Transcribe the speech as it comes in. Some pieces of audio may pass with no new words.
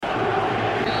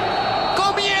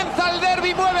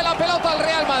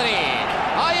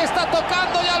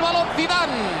tocando ya el balón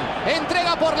Zidane.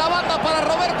 Entrega por la banda para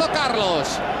Roberto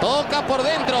Carlos. Toca por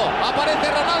dentro.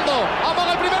 Aparece Ronaldo.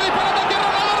 Amaga el primer disparo. ¡Atención,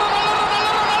 Ronaldo!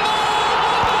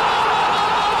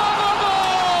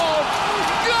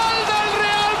 ¡Gol del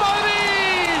Real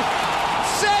Madrid!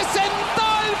 Se sentó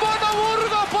el Mono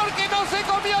Burgos porque no se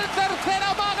comió el tercer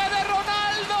amague de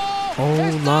Ronaldo.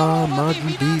 Hola,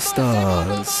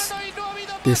 Madridistas.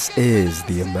 This is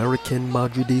the American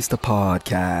Madridista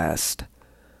Podcast.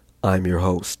 I'm your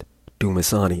host,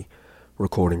 Dumisani,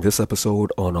 recording this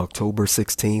episode on October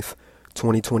 16th,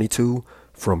 2022,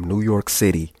 from New York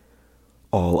City.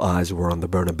 All eyes were on the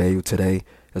Bernabeu today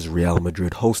as Real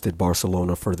Madrid hosted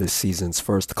Barcelona for this season's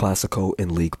first Clásico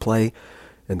in league play,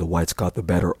 and the Whites got the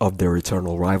better of their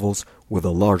eternal rivals with a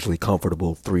largely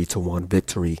comfortable 3-1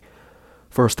 victory.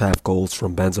 First half goals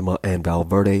from Benzema and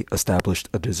Valverde established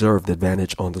a deserved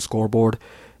advantage on the scoreboard,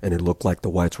 and it looked like the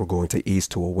Whites were going to ease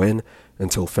to a win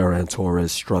until Ferran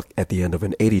Torres struck at the end of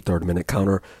an 83rd minute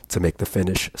counter to make the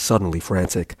finish suddenly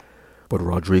frantic. But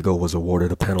Rodrigo was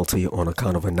awarded a penalty on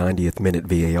account of a 90th minute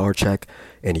VAR check,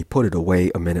 and he put it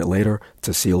away a minute later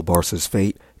to seal Barca's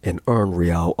fate and earn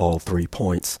Real all 3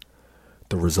 points.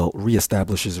 The result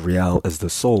reestablishes Real as the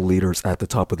sole leaders at the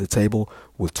top of the table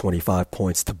with 25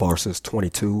 points to Barca's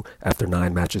 22 after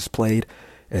 9 matches played,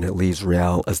 and it leaves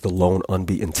Real as the lone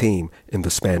unbeaten team in the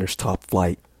Spanish top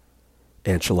flight.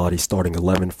 Ancelotti's starting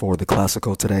 11 for the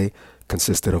Clásico today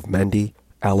consisted of Mendy,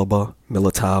 Alaba,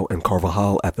 Militao, and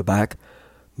Carvajal at the back,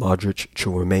 Modric,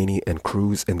 Tchouaméni, and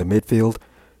Cruz in the midfield,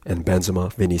 and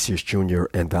Benzema, Vinicius Jr.,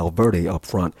 and Valverde up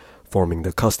front, forming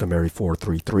the customary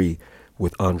 4-3-3,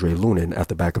 with Andre Lunin at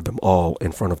the back of them all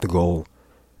in front of the goal.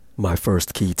 My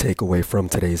first key takeaway from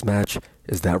today's match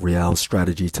is that Real's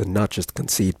strategy to not just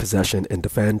concede possession and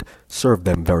defend served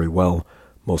them very well,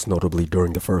 most notably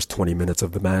during the first 20 minutes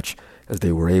of the match, as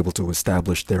they were able to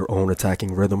establish their own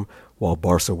attacking rhythm, while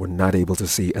Barca were not able to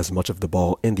see as much of the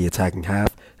ball in the attacking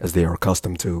half as they are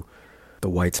accustomed to. The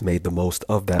Whites made the most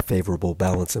of that favorable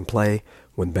balance in play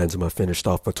when Benzema finished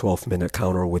off a 12th minute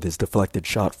counter with his deflected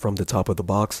shot from the top of the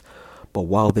box, but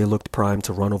while they looked primed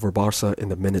to run over Barca in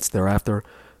the minutes thereafter,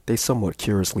 they somewhat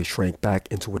curiously shrank back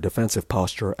into a defensive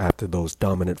posture after those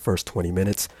dominant first 20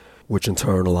 minutes, which in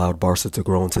turn allowed Barca to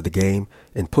grow into the game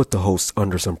and put the hosts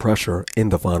under some pressure in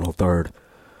the final third.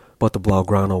 But the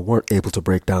Blaugrana weren't able to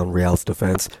break down Real's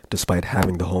defense despite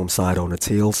having the home side on its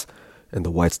heels, and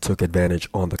the Whites took advantage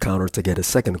on the counter to get a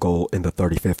second goal in the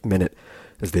 35th minute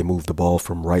as they moved the ball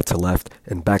from right to left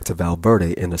and back to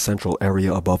Valverde in the central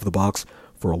area above the box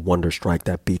for a wonder strike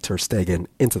that beat Ter Stegen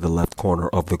into the left corner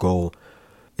of the goal.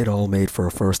 It all made for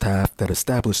a first half that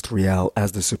established Real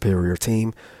as the superior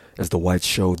team, as the Whites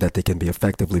showed that they can be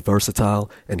effectively versatile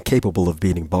and capable of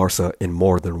beating Barca in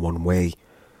more than one way.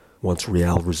 Once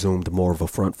Real resumed more of a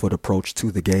front foot approach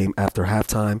to the game after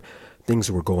halftime,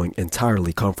 things were going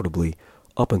entirely comfortably,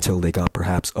 up until they got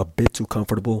perhaps a bit too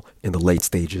comfortable in the late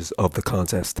stages of the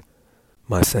contest.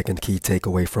 My second key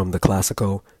takeaway from the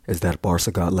Clásico is that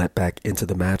Barca got let back into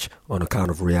the match on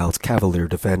account of Real's cavalier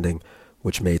defending,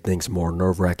 which made things more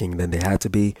nerve-wracking than they had to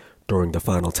be during the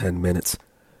final 10 minutes.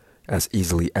 As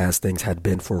easily as things had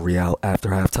been for Real after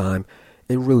halftime,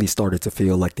 it really started to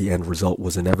feel like the end result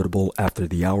was inevitable after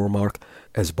the hour mark,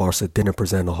 as Barca didn't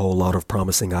present a whole lot of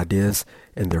promising ideas,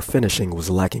 and their finishing was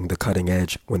lacking the cutting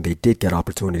edge when they did get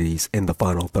opportunities in the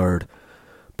final third.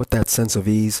 But that sense of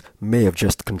ease may have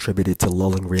just contributed to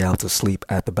lulling Real to sleep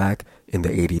at the back in the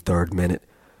 83rd minute.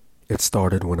 It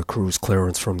started when a Cruz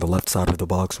clearance from the left side of the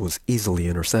box was easily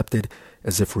intercepted,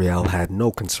 as if Real had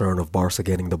no concern of Barca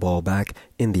getting the ball back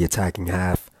in the attacking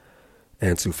half.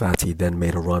 Ansu Fati then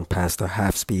made a run past a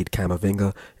half-speed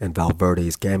Camavinga and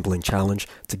Valverde's gambling challenge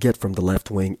to get from the left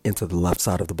wing into the left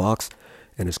side of the box,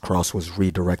 and his cross was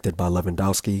redirected by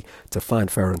Lewandowski to find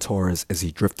Ferran Torres as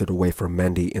he drifted away from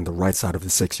Mendy in the right side of the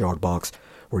 6-yard box,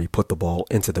 where he put the ball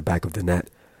into the back of the net.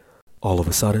 All of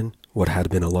a sudden, what had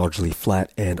been a largely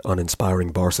flat and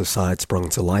uninspiring Barca side sprung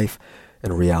to life,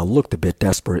 and Real looked a bit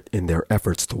desperate in their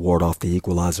efforts to ward off the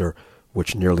equalizer,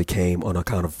 which nearly came on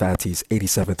account of Fati's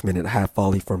 87th minute half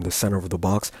volley from the center of the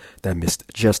box that missed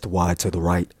just wide to the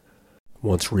right.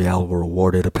 Once Real were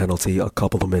awarded a penalty a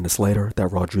couple of minutes later that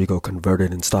Rodrigo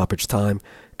converted in stoppage time,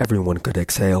 everyone could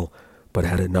exhale, but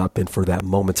had it not been for that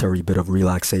momentary bit of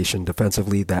relaxation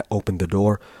defensively that opened the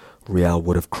door, Real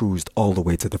would have cruised all the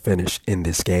way to the finish in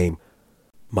this game.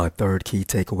 My third key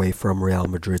takeaway from Real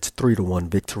Madrid's 3-1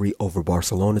 victory over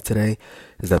Barcelona today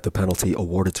is that the penalty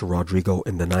awarded to Rodrigo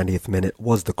in the 90th minute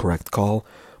was the correct call,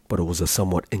 but it was a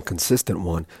somewhat inconsistent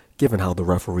one given how the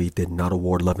referee did not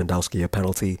award Lewandowski a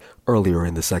penalty earlier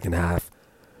in the second half.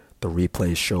 The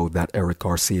replays showed that Eric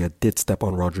Garcia did step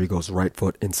on Rodrigo's right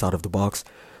foot inside of the box,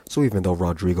 so even though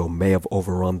Rodrigo may have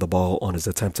overrun the ball on his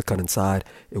attempt to cut inside,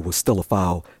 it was still a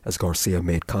foul as Garcia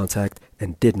made contact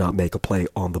and did not make a play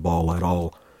on the ball at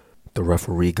all. The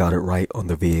referee got it right on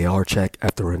the VAR check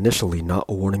after initially not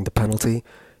awarding the penalty,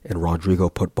 and Rodrigo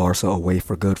put Barca away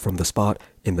for good from the spot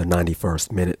in the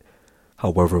 91st minute.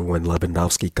 However, when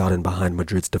Lewandowski got in behind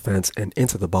Madrid's defense and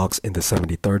into the box in the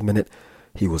 73rd minute,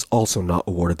 he was also not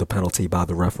awarded the penalty by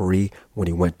the referee when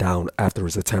he went down after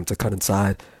his attempt to cut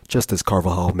inside, just as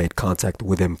Carvajal made contact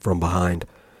with him from behind.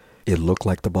 It looked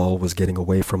like the ball was getting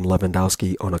away from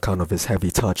Lewandowski on account of his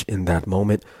heavy touch in that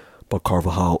moment, but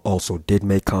Carvajal also did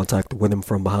make contact with him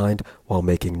from behind while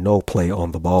making no play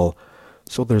on the ball.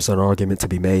 So there's an argument to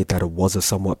be made that it was a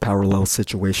somewhat parallel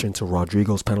situation to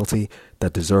Rodrigo's penalty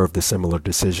that deserved a similar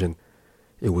decision.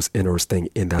 It was interesting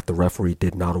in that the referee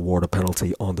did not award a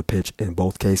penalty on the pitch in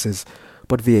both cases,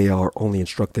 but VAR only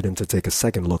instructed him to take a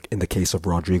second look in the case of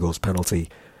Rodrigo's penalty.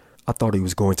 I thought he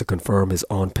was going to confirm his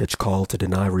on-pitch call to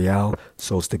deny Real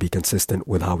so as to be consistent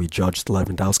with how he judged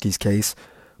Lewandowski's case,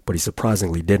 but he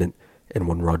surprisingly didn't, and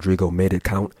when Rodrigo made it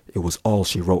count, it was all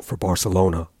she wrote for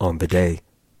Barcelona on the day.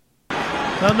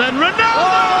 And then Ronaldo!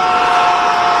 Oh!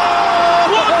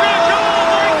 What a goal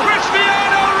by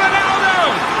Cristiano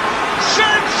Ronaldo!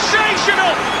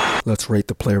 Sensational! Let's rate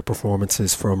the player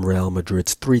performances from Real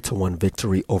Madrid's 3-1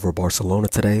 victory over Barcelona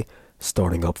today.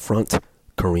 Starting up front,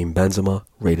 Karim Benzema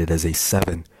rated as a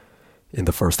 7. In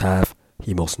the first half,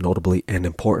 he most notably and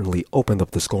importantly opened up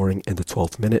the scoring in the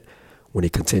 12th minute when he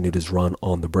continued his run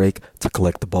on the break to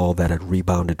collect the ball that had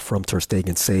rebounded from Ter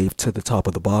Stegen's save to the top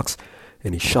of the box,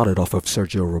 and he shot it off of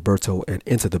Sergio Roberto and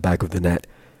into the back of the net.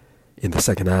 In the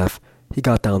second half, he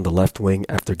got down the left wing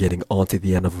after getting onto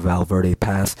the end of a Valverde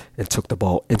pass and took the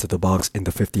ball into the box in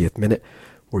the 50th minute,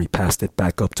 where he passed it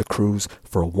back up to Cruz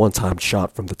for a one-time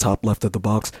shot from the top left of the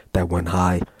box that went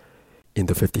high. In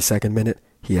the 52nd minute,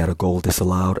 he had a goal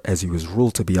disallowed as he was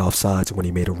ruled to be offsides when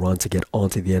he made a run to get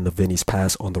onto the end of Vini's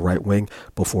pass on the right wing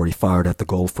before he fired at the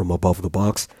goal from above the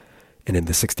box. And in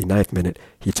the 69th minute,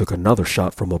 he took another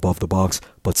shot from above the box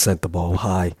but sent the ball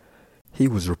high. He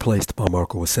was replaced by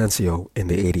Marco Asensio in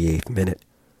the 88th minute.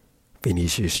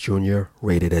 Vinicius Jr.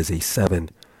 rated as a 7.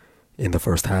 In the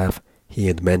first half, he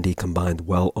and Mendy combined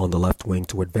well on the left wing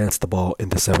to advance the ball in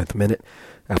the 7th minute,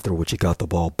 after which he got the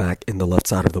ball back in the left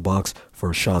side of the box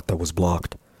for a shot that was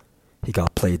blocked. He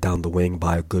got played down the wing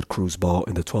by a good Cruz ball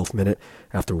in the 12th minute,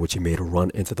 after which he made a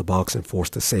run into the box and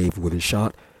forced a save with his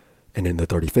shot, and in the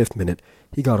 35th minute,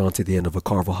 he got onto the end of a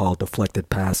Carvajal deflected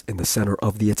pass in the center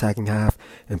of the attacking half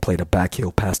and played a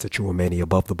backheel pass to Tchouaméni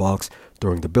above the box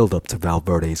during the build-up to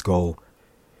Valverde's goal.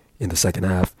 In the second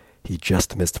half, he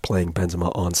just missed playing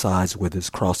Benzema onside with his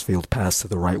crossfield pass to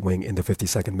the right wing in the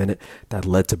 52nd minute that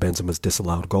led to Benzema's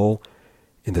disallowed goal.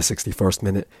 In the 61st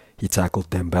minute, he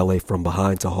tackled Dembele from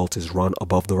behind to halt his run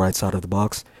above the right side of the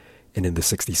box, and in the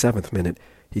 67th minute,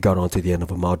 he got onto the end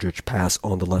of a Modric pass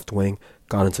on the left wing,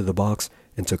 got into the box,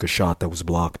 and took a shot that was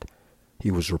blocked. He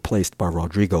was replaced by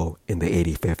Rodrigo in the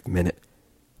 85th minute.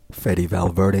 Fede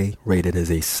Valverde rated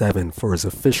as a 7 for his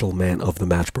official man of the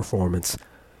match performance.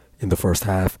 In the first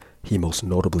half, he most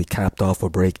notably capped off a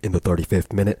break in the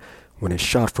 35th minute when his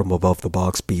shot from above the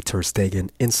box beat Ter Stegen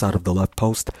inside of the left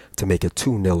post to make it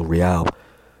 2-0 Real.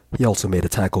 He also made a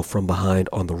tackle from behind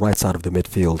on the right side of the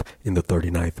midfield in the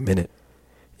 39th minute.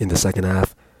 In the second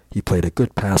half, he played a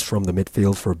good pass from the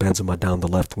midfield for Benzema down the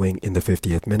left wing in the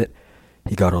 50th minute.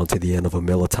 He got onto the end of a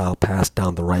Militao pass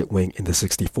down the right wing in the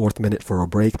 64th minute for a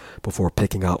break before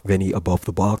picking out Vini above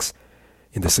the box.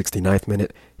 In the 69th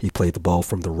minute, he played the ball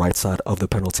from the right side of the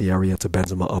penalty area to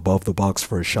Benzema above the box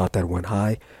for a shot that went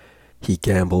high. He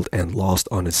gambled and lost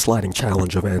on his sliding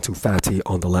challenge of Ansu Fati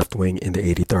on the left wing in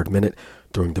the 83rd minute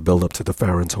during the build-up to the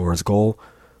Ferran Torres goal.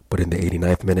 But in the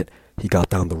 89th minute, he got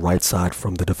down the right side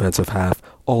from the defensive half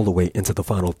all the way into the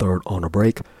final third on a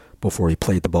break before he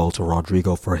played the ball to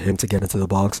Rodrigo for him to get into the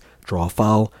box, draw a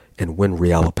foul, and win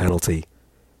Real a penalty.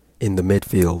 In the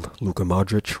midfield, Luka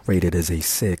Modric rated as a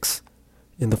 6.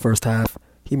 In the first half,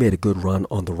 he made a good run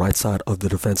on the right side of the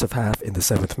defensive half in the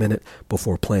 7th minute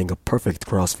before playing a perfect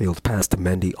crossfield pass to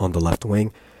Mendy on the left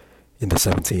wing. In the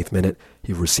 17th minute,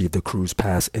 he received a Cruz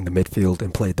pass in the midfield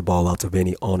and played the ball out to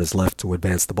Vini on his left to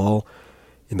advance the ball.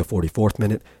 In the 44th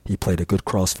minute, he played a good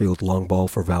crossfield long ball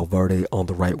for Valverde on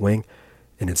the right wing,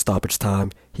 and in stoppage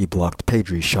time, he blocked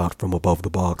Pedri's shot from above the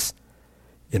box.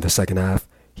 In the second half,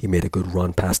 he made a good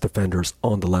run past defenders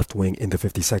on the left wing in the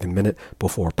 52nd minute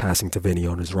before passing to Vini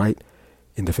on his right.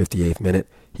 In the 58th minute,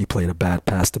 he played a bad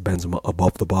pass to Benzema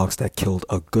above the box that killed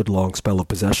a good long spell of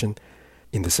possession.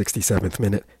 In the 67th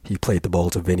minute, he played the ball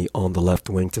to Vinny on the left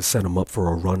wing to set him up for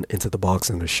a run into the box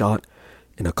and a shot.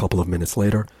 And a couple of minutes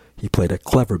later, he played a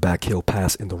clever backheel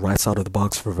pass in the right side of the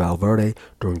box for Valverde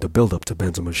during the build-up to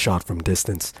Benzema's shot from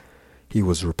distance. He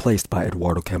was replaced by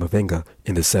Eduardo Camavinga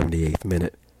in the 78th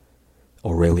minute.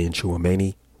 Aurelien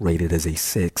Tchouameni, rated as a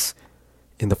 6.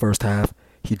 In the first half,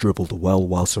 he dribbled well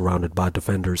while surrounded by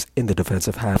defenders in the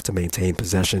defensive half to maintain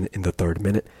possession in the 3rd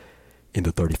minute. In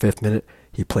the 35th minute,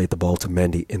 he played the ball to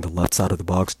Mendy in the left side of the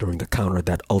box during the counter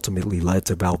that ultimately led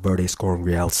to Valverde scoring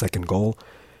Real's second goal.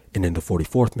 And in the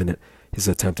 44th minute, his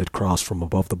attempted cross from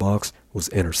above the box was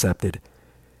intercepted.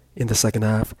 In the second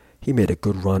half, he made a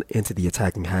good run into the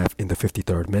attacking half in the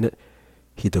 53rd minute.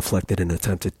 He deflected an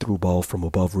attempted through ball from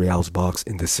above Real's box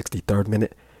in the 63rd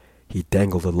minute. He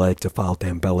dangled a leg to foul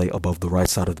Dembele above the right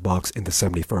side of the box in the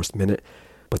 71st minute,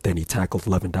 but then he tackled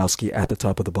Lewandowski at the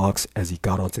top of the box as he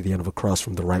got onto the end of a cross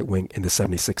from the right wing in the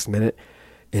 76th minute.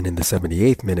 And in the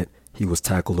 78th minute, he was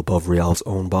tackled above Real's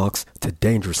own box to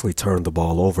dangerously turn the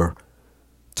ball over.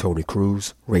 Toni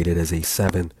Kroos, rated as a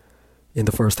 7. In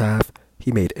the first half,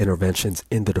 he made interventions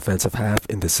in the defensive half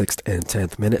in the 6th and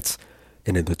 10th minutes,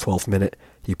 and in the 12th minute,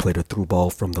 he played a through ball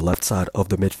from the left side of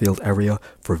the midfield area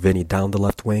for Vinny down the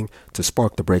left wing to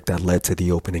spark the break that led to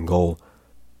the opening goal.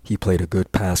 He played a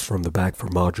good pass from the back for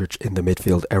Modric in the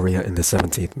midfield area in the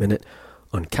 17th minute,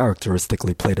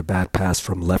 uncharacteristically played a bad pass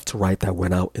from left to right that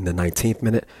went out in the 19th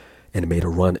minute, and made a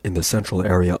run in the central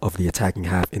area of the attacking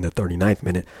half in the 39th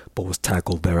minute, but was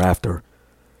tackled thereafter.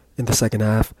 In the second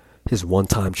half, his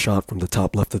one-time shot from the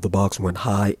top left of the box went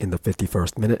high in the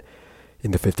 51st minute.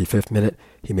 In the 55th minute,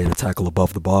 he made a tackle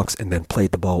above the box and then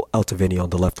played the ball out to Vinny on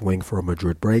the left wing for a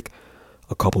Madrid break.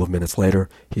 A couple of minutes later,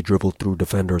 he dribbled through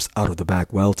defenders out of the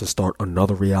back well to start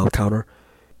another Real counter.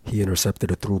 He intercepted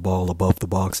a through ball above the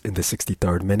box in the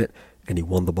 63rd minute, and he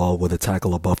won the ball with a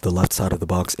tackle above the left side of the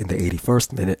box in the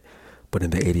 81st minute. But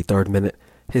in the 83rd minute,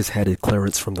 his headed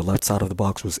clearance from the left side of the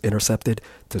box was intercepted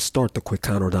to start the quick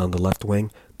counter down the left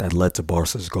wing that led to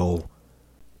Barca's goal.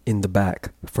 In the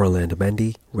back, Ferland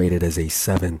Mendy, rated as a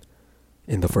 7.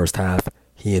 In the first half,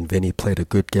 he and Vinny played a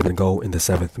good give and go in the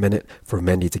 7th minute for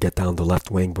Mendy to get down the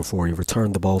left wing before he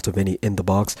returned the ball to Vinny in the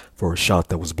box for a shot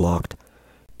that was blocked.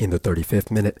 In the 35th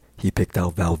minute, he picked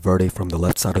out Valverde from the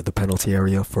left side of the penalty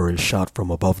area for his shot from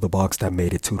above the box that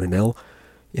made it 2-0.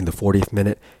 In the 40th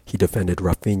minute, he defended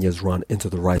Rafinha's run into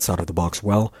the right side of the box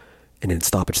well, and in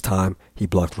stoppage time, he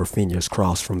blocked Rafinha's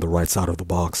cross from the right side of the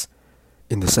box.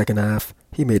 In the second half,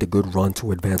 he made a good run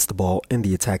to advance the ball in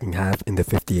the attacking half in the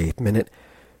 58th minute.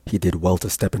 He did well to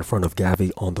step in front of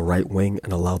Gavi on the right wing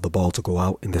and allowed the ball to go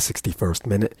out in the 61st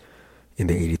minute. In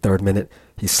the 83rd minute,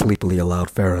 he sleepily allowed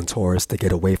Ferran Torres to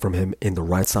get away from him in the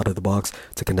right side of the box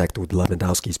to connect with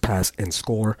Lewandowski's pass and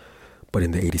score, but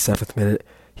in the 87th minute,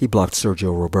 he blocked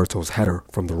Sergio Roberto's header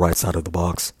from the right side of the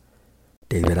box.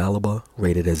 David Alaba,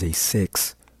 rated as a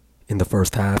 6. In the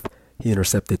first half, he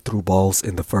intercepted through balls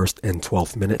in the 1st and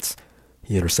 12th minutes.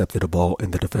 He intercepted a ball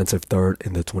in the defensive third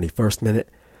in the 21st minute.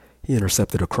 He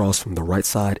intercepted a cross from the right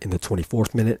side in the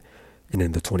 24th minute. And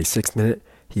in the 26th minute,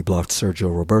 he blocked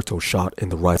Sergio Roberto's shot in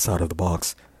the right side of the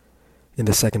box. In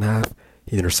the second half,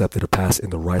 he intercepted a pass in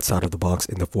the right side of the box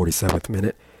in the 47th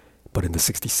minute. But in the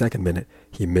 62nd minute,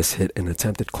 he mishit an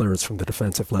attempted clearance from the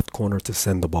defensive left corner to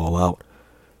send the ball out.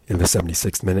 In the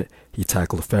 76th minute, he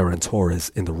tackled Ferran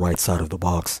Torres in the right side of the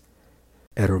box.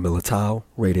 Eder Militao,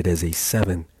 rated as a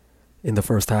 7. In the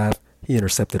first half, he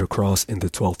intercepted a cross in the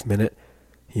 12th minute.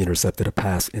 He intercepted a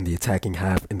pass in the attacking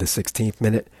half in the 16th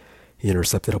minute. He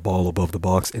intercepted a ball above the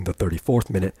box in the 34th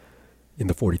minute. In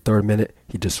the 43rd minute,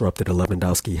 he disrupted a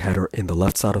Lewandowski header in the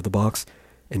left side of the box.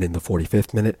 And in the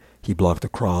 45th minute, he blocked a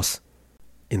cross.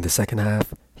 In the second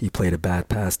half, he played a bad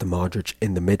pass to Modric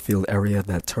in the midfield area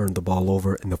that turned the ball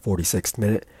over in the 46th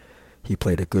minute. He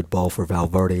played a good ball for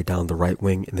Valverde down the right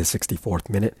wing in the 64th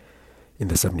minute. In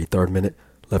the 73rd minute,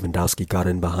 Lewandowski got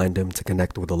in behind him to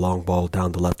connect with a long ball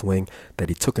down the left wing that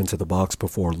he took into the box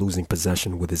before losing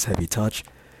possession with his heavy touch.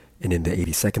 And in the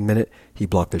 82nd minute, he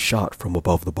blocked a shot from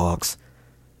above the box.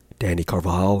 Dani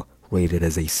Carvajal, rated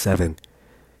as a 7.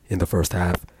 In the first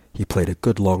half, he played a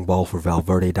good long ball for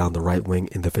Valverde down the right wing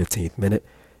in the 15th minute.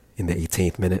 In the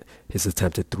 18th minute, his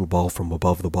attempted through ball from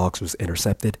above the box was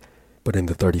intercepted. But in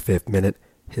the 35th minute,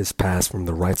 his pass from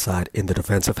the right side in the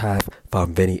defensive half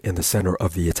found Vinny in the center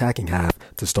of the attacking half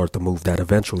to start the move that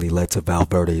eventually led to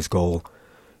Valverde's goal.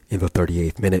 In the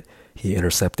 38th minute, he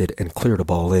intercepted and cleared a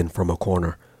ball in from a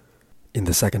corner. In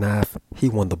the second half, he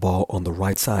won the ball on the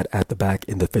right side at the back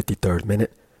in the 53rd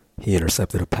minute. He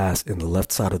intercepted a pass in the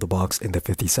left side of the box in the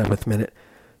 57th minute.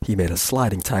 He made a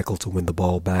sliding tackle to win the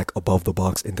ball back above the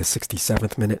box in the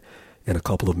 67th minute. and a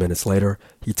couple of minutes later,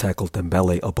 he tackled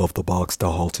Dembele above the box to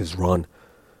halt his run.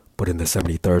 But in the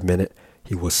 73rd minute,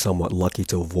 he was somewhat lucky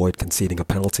to avoid conceding a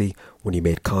penalty when he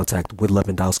made contact with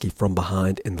Lewandowski from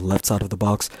behind in the left side of the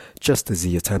box just as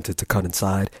he attempted to cut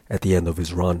inside at the end of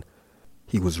his run.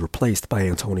 He was replaced by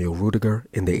Antonio Rudiger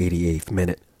in the 88th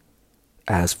minute.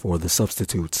 As for the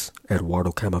substitutes,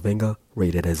 Eduardo Camavinga,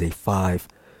 rated as a 5.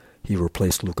 He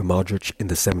replaced Luka Modric in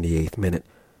the 78th minute.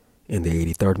 In the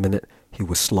 83rd minute, he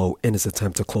was slow in his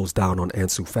attempt to close down on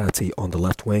Ansu Fati on the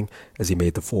left wing as he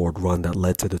made the forward run that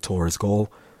led to the Torres goal.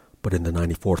 But in the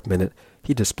 94th minute,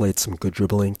 he displayed some good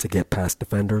dribbling to get past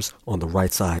defenders on the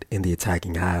right side in the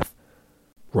attacking half.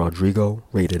 Rodrigo,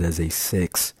 rated as a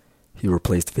 6. He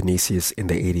replaced Vinicius in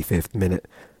the 85th minute,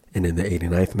 and in the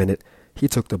 89th minute, he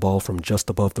took the ball from just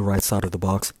above the right side of the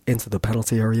box into the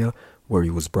penalty area, where he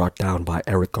was brought down by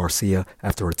Eric Garcia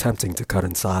after attempting to cut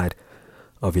inside.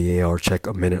 A VAR check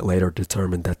a minute later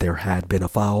determined that there had been a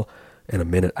foul, and a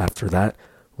minute after that,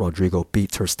 Rodrigo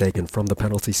beat Ter Stegen from the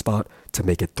penalty spot to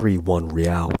make it 3-1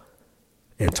 Real.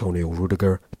 Antonio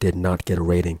Rudiger did not get a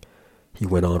rating. He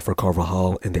went on for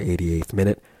Carvajal in the 88th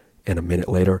minute, and a minute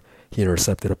later, he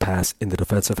intercepted a pass in the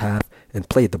defensive half and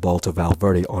played the ball to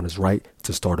Valverde on his right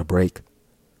to start a break.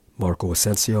 Marco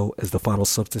Asensio, as the final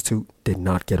substitute, did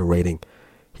not get a rating.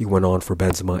 He went on for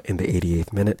Benzema in the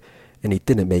 88th minute, and he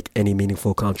didn't make any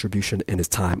meaningful contribution in his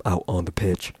time out on the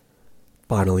pitch.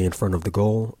 Finally, in front of the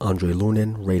goal, Andre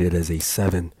Lunin, rated as a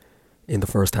 7. In the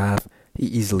first half, he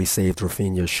easily saved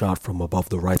Rafinha's shot from above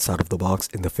the right side of the box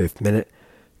in the 5th minute,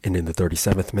 and in the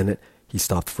 37th minute, he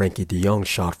stopped Frankie de Jong's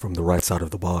shot from the right side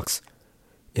of the box.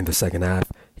 In the second half,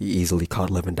 he easily caught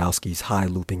Lewandowski's high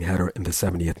looping header in the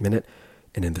 70th minute,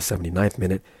 and in the 79th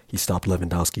minute, he stopped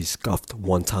Lewandowski's scuffed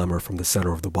one-timer from the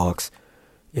center of the box.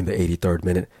 In the 83rd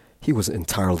minute, he was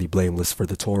entirely blameless for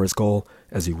the Torres goal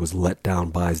as he was let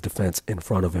down by his defense in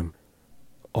front of him.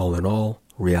 All in all,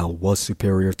 Real was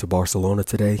superior to Barcelona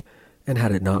today, and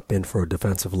had it not been for a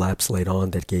defensive lapse late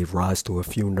on that gave rise to a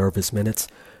few nervous minutes,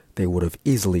 they would have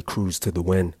easily cruised to the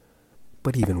win.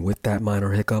 But even with that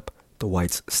minor hiccup, the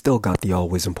Whites still got the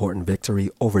always important victory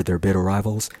over their bitter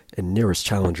rivals and nearest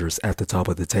challengers at the top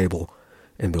of the table,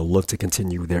 and they'll look to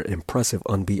continue their impressive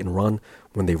unbeaten run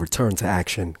when they return to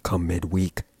action come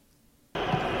midweek.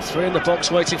 3 in the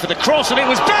box waiting for the cross, and it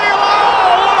was Bale!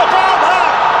 Oh, what about that?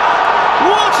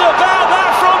 What about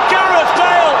that from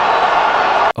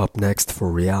Gareth Bale? Up next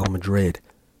for Real Madrid,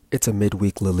 it's a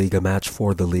midweek La Liga match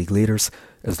for the league leaders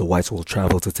as the Whites will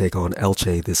travel to take on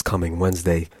Elche this coming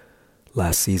Wednesday.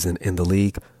 Last season in the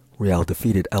league, Real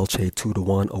defeated Elche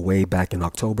 2-1 away back in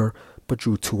October, but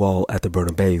drew 2-2 at the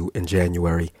Bernabeu in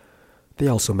January. They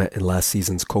also met in last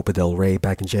season's Copa del Rey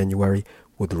back in January,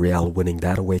 with Real winning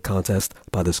that away contest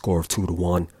by the score of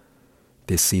 2-1.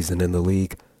 This season in the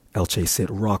league, Elche sit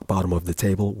rock bottom of the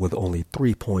table with only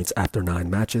 3 points after 9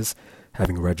 matches,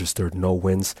 having registered no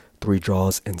wins, 3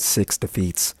 draws, and 6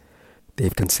 defeats.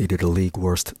 They've conceded a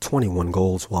league-worst 21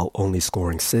 goals while only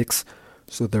scoring 6,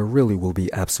 so there really will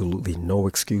be absolutely no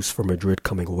excuse for Madrid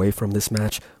coming away from this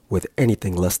match with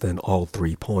anything less than all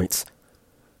 3 points.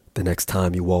 The next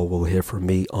time you all will hear from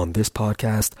me on this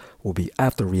podcast will be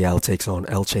after Real takes on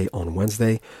Elche on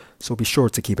Wednesday, so be sure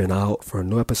to keep an eye out for a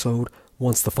new episode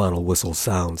once the final whistle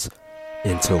sounds.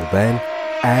 Until then,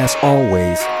 as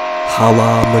always,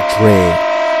 Hala Madrid!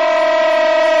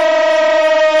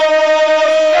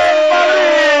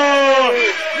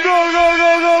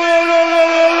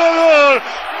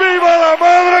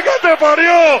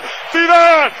 Parió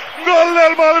Zidane, gol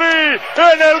del Madrid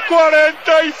en el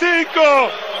 45,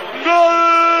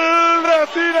 gol de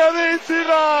Zinedine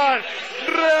Zidane,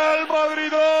 Real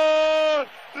Madrid 2,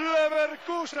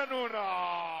 Leverkusen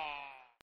 1.